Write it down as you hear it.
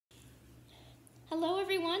Hello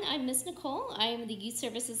everyone, I'm Miss Nicole. I am the Youth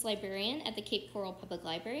Services Librarian at the Cape Coral Public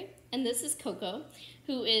Library, and this is Coco,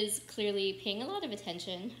 who is clearly paying a lot of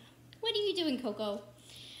attention. What are you doing, Coco?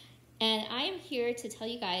 And I am here to tell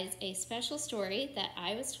you guys a special story that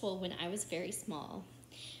I was told when I was very small.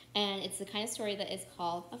 And it's the kind of story that is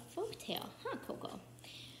called a folktale, huh, Coco?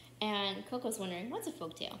 And Coco's wondering, what's a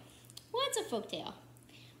folktale? What's a folktale?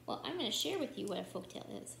 Well, I'm going to share with you what a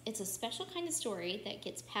folktale is. It's a special kind of story that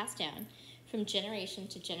gets passed down from generation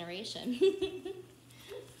to generation.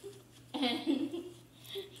 And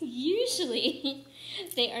usually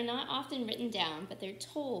they are not often written down, but they're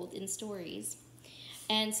told in stories.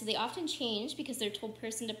 And so they often change because they're told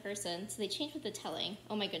person to person, so they change with the telling.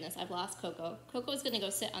 Oh my goodness, I've lost Coco. Coco is going to go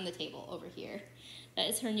sit on the table over here. That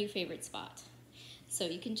is her new favorite spot. So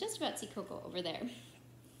you can just about see Coco over there.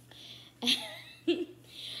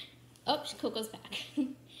 Oh, Coco's back.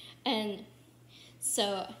 And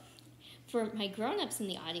so for my grown-ups in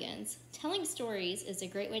the audience, telling stories is a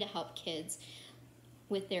great way to help kids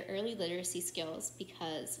with their early literacy skills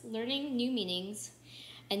because learning new meanings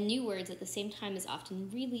and new words at the same time is often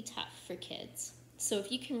really tough for kids. So if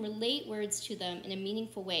you can relate words to them in a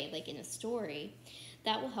meaningful way, like in a story,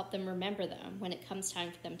 that will help them remember them when it comes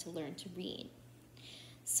time for them to learn to read.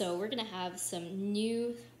 So we're going to have some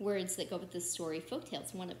new words that go with this story.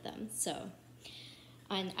 Folktale's one of them.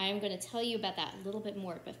 And I'm going to tell you about that a little bit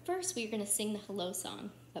more. But first, we're going to sing the hello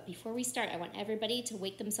song. But before we start, I want everybody to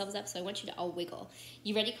wake themselves up, so I want you to all wiggle.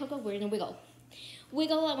 You ready, Coco? We're going to wiggle.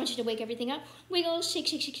 Wiggle. I want you to wake everything up. Wiggle. Shake,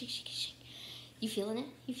 shake, shake, shake, shake, shake. You feeling it?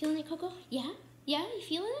 You feeling it, Coco? Yeah? Yeah? You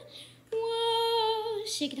feeling it? Whoa.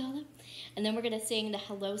 Shake it all up. And then we're going to sing the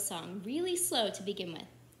hello song really slow to begin with.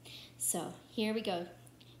 So here we go.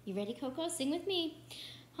 You ready, Coco? Sing with me.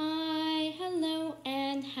 Hi, hello,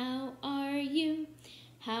 and how are you?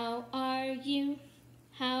 How are you?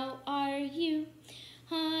 How are you?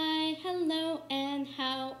 Hi, hello, and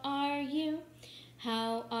how are you?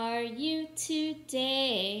 How are you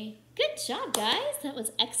today? Good job, guys. That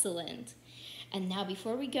was excellent. And now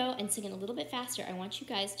before we go and sing it a little bit faster, I want you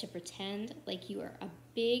guys to pretend like you are a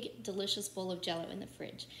big, delicious bowl of Jell-O in the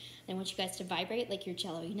fridge. And I want you guys to vibrate like you're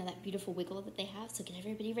Jell-O. You know that beautiful wiggle that they have? So get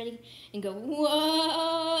everybody ready and go,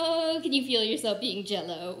 whoa! Can you feel yourself being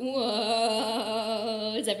Jell-O?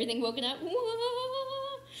 Whoa! Is everything woken up?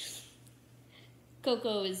 Whoa!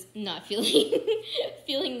 Coco is not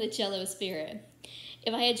feeling the Jell-O spirit.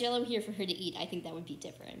 If I had Jell-O here for her to eat, I think that would be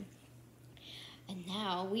different. And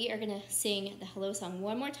now we are going to sing the hello song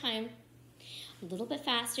one more time, a little bit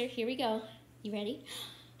faster. Here we go. You ready?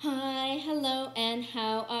 Hi, hello, and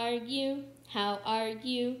how are you? How are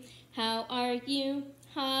you? How are you?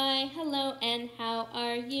 Hi, hello, and how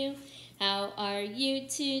are you? How are you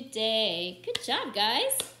today? Good job,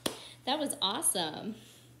 guys. That was awesome.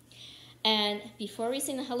 And before we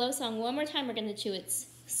sing the hello song one more time, we're going to do it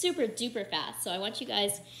super duper fast. So I want you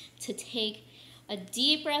guys to take a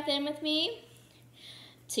deep breath in with me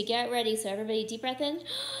to get ready. So everybody, deep breath in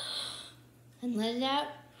and let it out.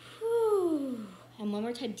 Whew. And one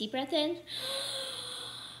more time, deep breath in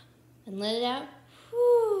and let it out.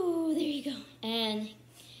 Whew. There you go. And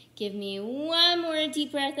give me one more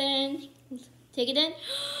deep breath in. Take it in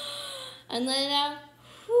and let it out.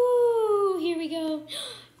 Whew. Here we go.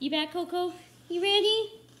 You back, Coco? You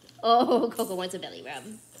ready? Oh, Coco wants a belly rub.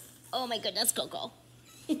 Oh my goodness, Coco.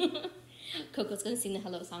 Coco's gonna sing the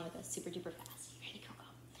hello song with us super duper fast. You ready, Coco?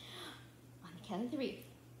 On the count of 3.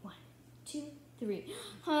 1, 2, 3.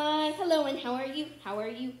 Hi, hello, and how are you? How are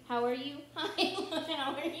you? How are you? Hi,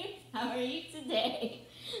 how are you? How are you today?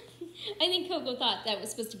 I think Coco thought that was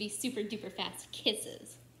supposed to be super duper fast.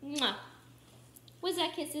 Kisses. Mwah. Was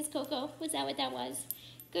that kisses, Coco? Was that what that was?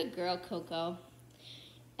 Good girl, Coco.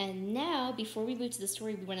 And now, before we move to the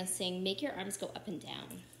story, we want to sing Make Your Arms Go Up and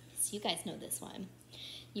Down. So you guys know this one.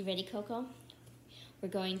 You ready, Coco? We're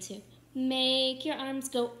going to make your arms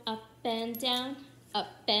go up and down, up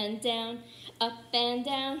and down, up and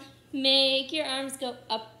down. Make your arms go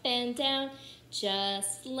up and down,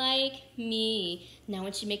 just like me. Now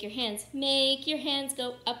once you make your hands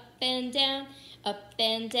go up and down, up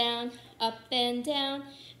and down, up and down.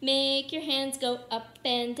 Make your hands go up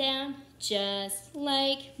and down, just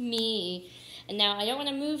like me. And now I don't want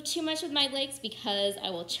to move too much with my legs because I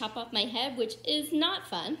will chop off my head, which is not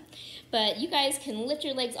fun. But you guys can lift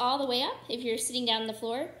your legs all the way up if you're sitting down on the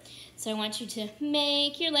floor. So I want you to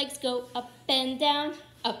make your legs go up and down,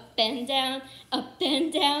 up and down, up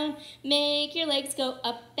and down. Make your legs go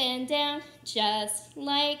up and down, just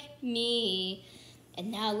like me.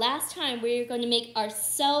 And now last time we're going to make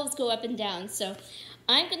ourselves go up and down. So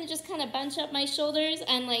I'm going to just kind of bunch up my shoulders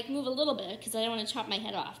and like move a little bit because I don't want to chop my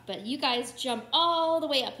head off. But you guys jump all the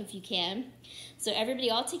way up if you can. So everybody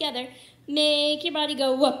all together, make your body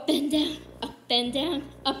go up and down, up and down,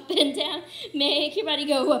 up and down. Make your body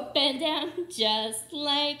go up and down, just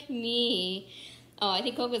like me. Oh, I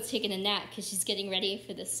think Coco's taking a nap because she's getting ready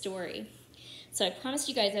for this story. So I promised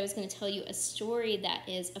you guys I was going to tell you a story that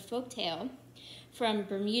is a folk tale from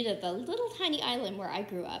Bermuda, the little tiny island where I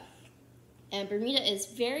grew up. And Bermuda is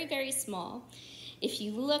very, very small. If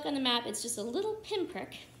you look on the map, it's just a little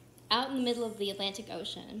pinprick out in the middle of the Atlantic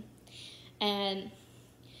Ocean. And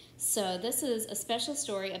so this is a special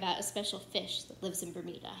story about a special fish that lives in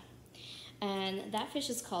Bermuda. And that fish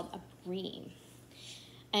is called a bream.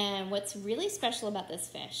 And what's really special about this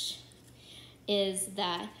fish is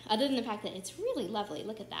that, other than the fact that it's really lovely,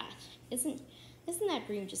 look at that. Isn't that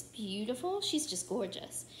bream just beautiful? She's just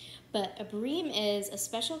gorgeous. But a bream is a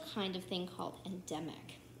special kind of thing called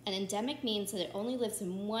endemic. And endemic means that it only lives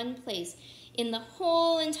in one place in the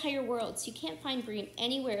whole entire world. So you can't find bream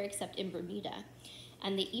anywhere except in Bermuda.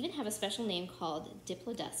 And they even have a special name called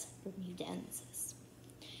Diplodocus bermudensis.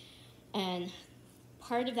 And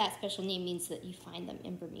part of that special name means that you find them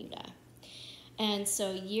in Bermuda. And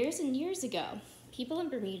so years and years ago, people in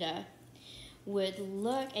Bermuda would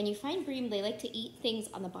look, and you find bream, they like to eat things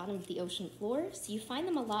on the bottom of the ocean floor, so you find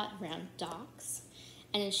them a lot around docks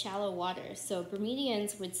and in shallow water. So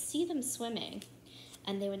Bermudians would see them swimming,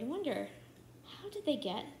 and they would wonder, how did they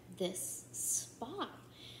get this spot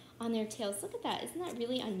on their tails? Look at that, isn't that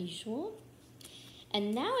really unusual?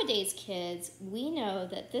 And nowadays, kids, we know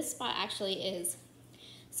that this spot actually is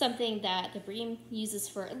something that the bream uses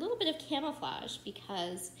for a little bit of camouflage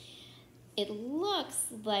because it looks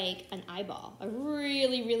like an eyeball, a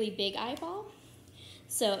really, really big eyeball.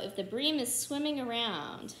 So if the bream is swimming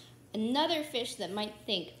around, another fish that might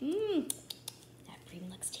think, that bream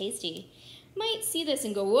looks tasty, might see this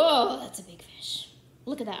and go, whoa, that's a big fish.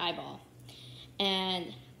 Look at that eyeball.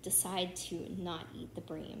 And decide to not eat the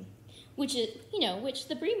bream, which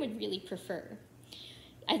the bream would really prefer.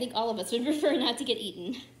 I think all of us would prefer not to get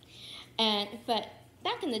eaten. But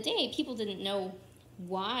back in the day, people didn't know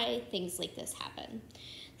why things like this happen.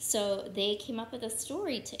 So they came up with a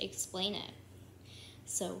story to explain it.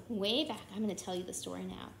 So way back, I'm going to tell you the story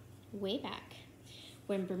now. Way back,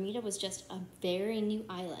 when Bermuda was just a very new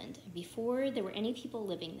island, before there were any people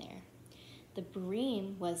living there, the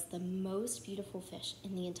bream was the most beautiful fish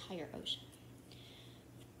in the entire ocean.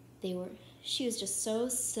 She was just so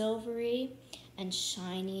silvery and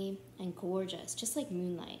shiny and gorgeous, just like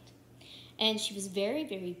moonlight. And she was very,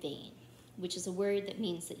 very vain, which is a word that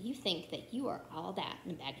means that you think that you are all that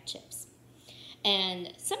in a bag of chips.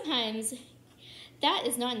 And sometimes that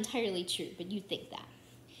is not entirely true, but you think that.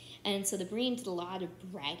 And so the bream did a lot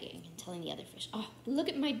of bragging and telling the other fish, oh, look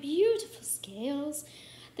at my beautiful scales.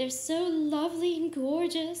 They're so lovely and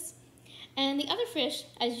gorgeous. And the other fish,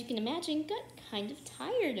 as you can imagine, got kind of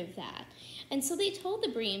tired of that. And so they told the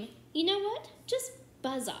bream, you know what? Just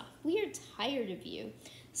buzz off. We are tired of you.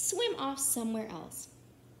 Swim off somewhere else.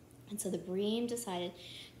 And so the bream decided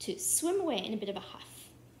to swim away in a bit of a huff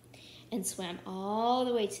and swam all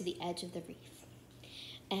the way to the edge of the reef.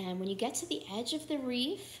 And when you get to the edge of the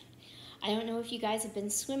reef, I don't know if you guys have been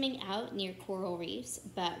swimming out near coral reefs,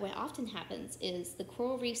 but what often happens is the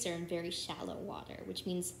coral reefs are in very shallow water, which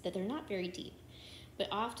means that they're not very deep. But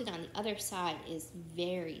often on the other side is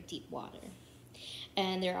very deep water.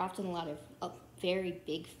 And there are often a lot of very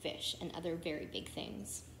big fish and other very big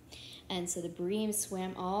things. And so the bream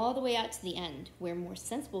swam all the way out to the end where more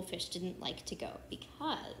sensible fish didn't like to go,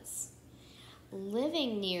 because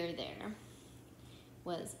living near there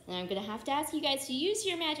was, and I'm going to have to ask you guys to use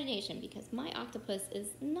your imagination because my octopus is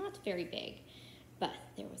not very big, but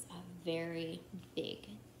there was a very big,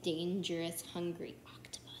 dangerous, hungry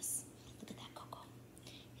octopus. Look at that, Coco.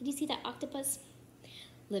 Can you see that octopus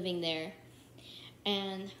living there?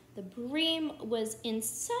 And the bream was in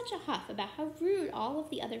such a huff about how rude all of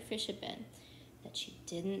the other fish had been that she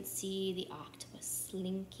didn't see the octopus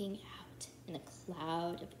slinking out in a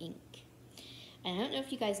cloud of ink. And I don't know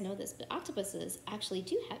if you guys know this, but octopuses actually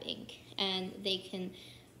do have ink, and they can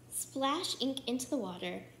splash ink into the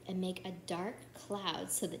water and make a dark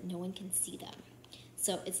cloud so that no one can see them.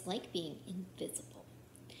 So it's like being invisible.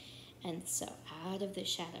 And so out of the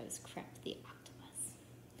shadows crept the octopus.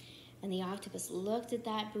 And the octopus looked at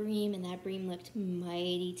that bream, and that bream looked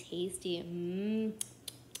mighty tasty. And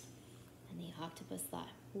the octopus thought,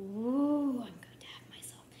 ooh, I'm going to have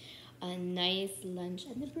myself a nice lunch.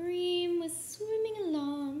 And the bream was swimming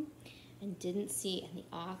along and didn't see, and the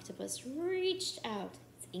octopus reached out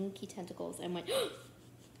its inky tentacles and went,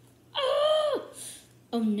 oh!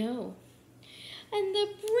 Oh no. And the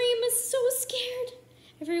bream is so scared.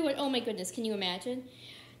 Everyone, oh my goodness, can you imagine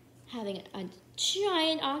having a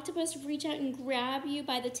giant octopus reach out and grab you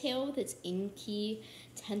by the tail with its inky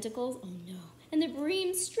tentacles? Oh no. And the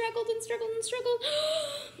bream struggled and struggled and struggled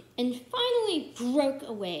and finally broke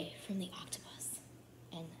away from the octopus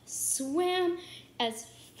and swam as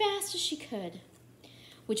fast as she could,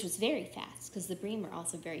 which was very fast because the bream were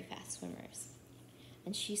also very fast swimmers.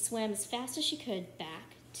 And she swam as fast as she could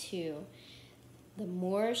back to the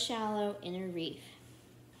more shallow inner reef.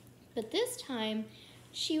 But this time,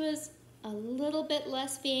 she was a little bit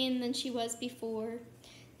less vain than she was before,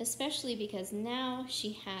 especially because now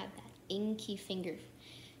she had that inky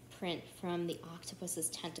fingerprint from the octopus's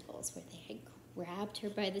tentacles where they had grabbed her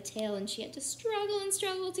by the tail and she had to struggle and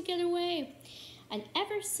struggle to get away. And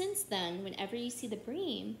ever since then, whenever you see the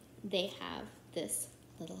bream, they have this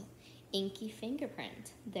little inky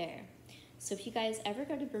fingerprint there. So if you guys ever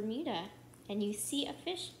go to Bermuda and you see a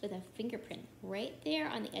fish with a fingerprint right there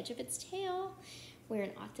on the edge of its tail where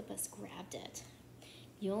an octopus grabbed it,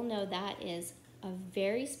 you'll know that is a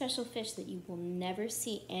very special fish that you will never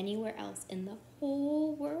see anywhere else in the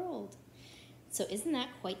whole world. So isn't that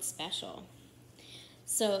quite special?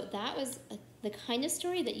 So that was the kind of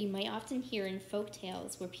story that you might often hear in folk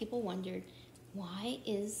tales where people wondered, why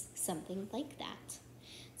is something like that?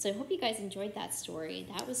 So I hope you guys enjoyed that story.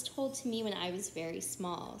 That was told to me when I was very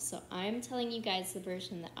small. So I'm telling you guys the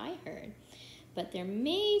version that I heard. But there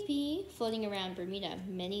may be, floating around Bermuda,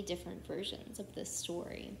 many different versions of this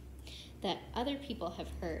story that other people have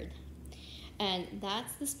heard. And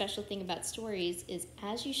that's the special thing about stories, is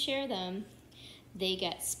as you share them, they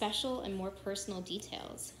get special and more personal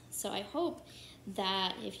details. So I hope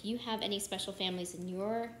that if you have any special families in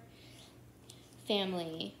your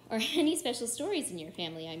family, or any special stories in your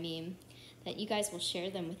family, I mean, that you guys will share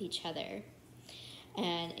them with each other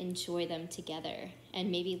and enjoy them together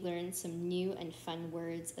and maybe learn some new and fun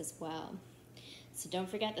words as well. So don't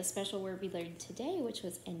forget the special word we learned today, which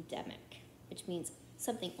was endemic, which means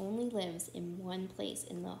something only lives in one place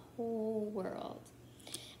in the whole world.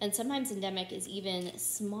 And sometimes endemic is even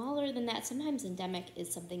smaller than that. Sometimes endemic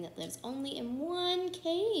is something that lives only in one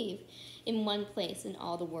cave, in one place in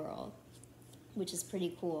all the world, which is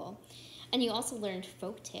pretty cool. And you also learned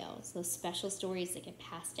folk tales, those special stories that get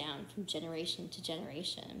passed down from generation to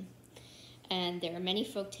generation. And there are many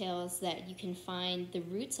folk tales that you can find the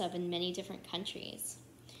roots of in many different countries.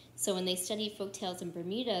 So when they studied folk tales in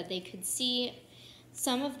Bermuda, they could see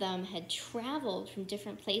some of them had traveled from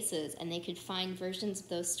different places and they could find versions of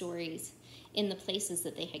those stories in the places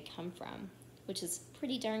that they had come from, which is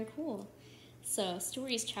pretty darn cool. So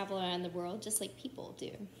stories travel around the world just like people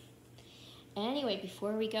do. Anyway,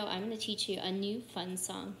 before we go, I'm going to teach you a new fun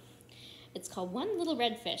song. It's called One Little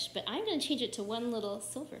Red Fish, but I'm going to change it to One Little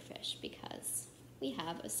Silver Fish because we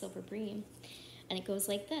have a silver bream. And it goes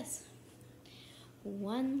like this.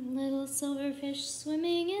 One little silver fish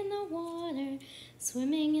swimming in the water,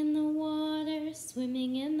 swimming in the water,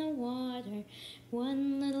 swimming in the water.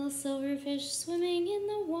 One little silver fish swimming in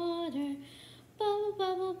the water, bubble,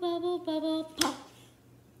 bubble, bubble, bubble, pop.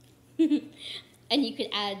 And you could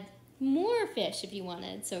add more fish if you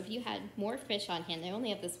wanted. So if you had more fish on hand, I only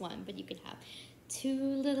have this one, but you could have two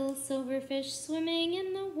little silver fish swimming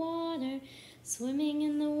in the water, swimming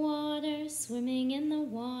in the water, swimming in the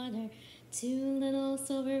water. Two little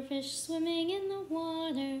silver fish swimming in the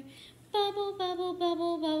water, bubble, bubble,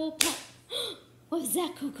 bubble, bubble, pop. What was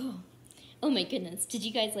that, Coco? Oh my goodness, did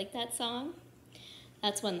you guys like that song?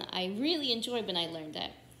 That's one that I really enjoyed when I learned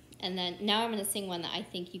it. And then now I'm going to sing one that I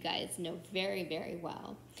think you guys know very, very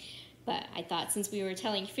well. But I thought since we were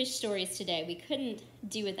telling fish stories today, we couldn't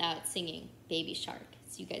do without singing Baby Shark.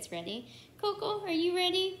 So you guys ready? Coco, are you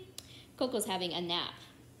ready? Coco's having a nap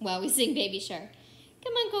while we sing Baby Shark.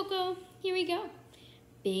 Come on, Coco. Here we go.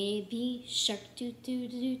 Baby shark doo doo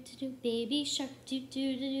doo doo doo, baby shark doo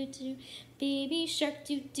doo doo doo doo, baby shark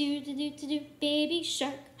doo doo doo doo doo, baby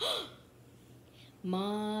shark.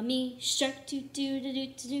 Mommy shark doo doo doo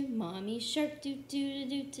doo doo, mommy shark doo doo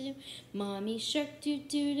doo doo, mommy shark doo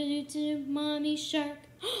doo doo doo, mommy shark.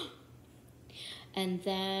 And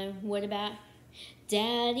then what about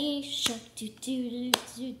Daddy shark doo doo doo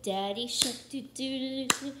doo, daddy shark doo doo doo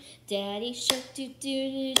doo, daddy shark doo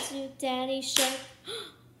doo doo doo, daddy shark.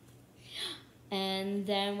 And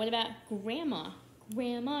then what about Grandma?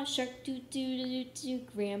 Grandma shark doo doo doo doo,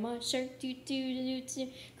 grandma shark doo doo doo doo,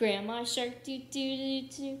 grandma shark doo doo doo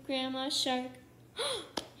doo, grandma shark.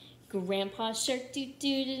 Grandpa shark doo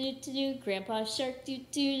doo doo doo, grandpa shark doo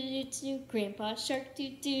doo doo doo, grandpa shark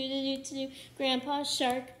doo doo doo doo, grandpa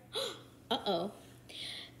shark. Uh-oh.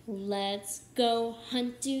 Let's go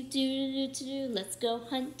hunt, do do do do. Let's go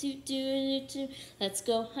hunt, do do do do. Let's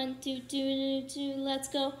go hunt, do do do do. Let's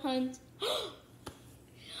go hunt.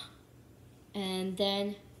 And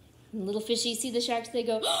then little fishies see the sharks. They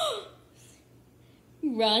go,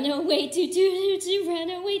 run away, do do do do. Run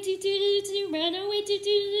away, do do do do. Run away, do do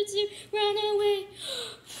do do. Run away.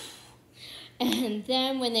 And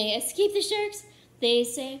then when they escape the sharks, they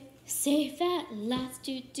say, safe at last,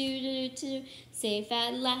 do do do do. Safe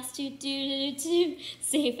at last, do do do do.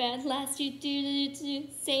 Safe at last, do do do do.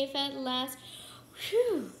 Safe at last.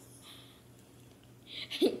 Whew.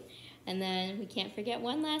 And then we can't forget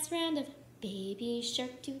one last round of baby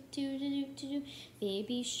shark, do do do do do.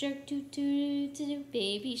 Baby shark, do do do do.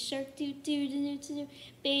 Baby shark, do do do do do.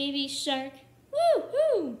 Baby shark. Woo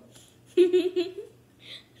hoo!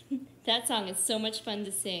 That song is so much fun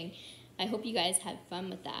to sing. I hope you guys had fun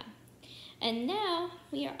with that. And now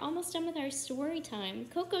we are almost done with our story time.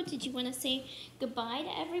 Coco, did you want to say goodbye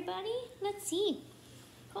to everybody? Let's see.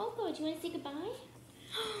 Coco, do you want to say goodbye?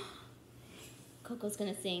 Coco's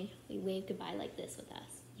going to sing We Wave Goodbye Like This with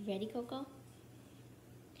us. You ready, Coco?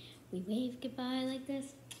 We wave goodbye like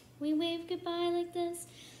this. We wave goodbye like this.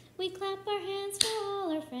 We clap our hands for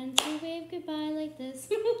all our friends. We wave goodbye like this.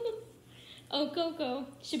 Oh, Coco.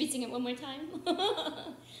 Should we sing it one more time?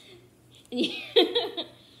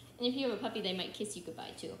 And if you have a puppy, they might kiss you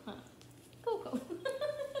goodbye too, huh? Coco.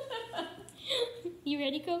 You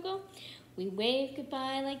ready, Coco? We wave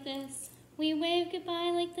goodbye like this. We wave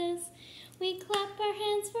goodbye like this. We clap our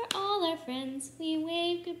hands for all our friends. We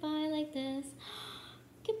wave goodbye like this.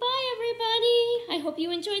 Goodbye, everybody. I hope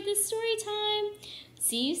you enjoyed this story time.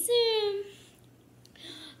 See you soon.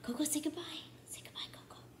 Coco, say goodbye. Say goodbye,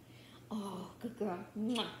 Coco. Oh, good girl.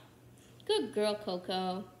 Mwah. Good girl,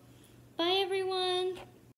 Coco. Bye, everyone.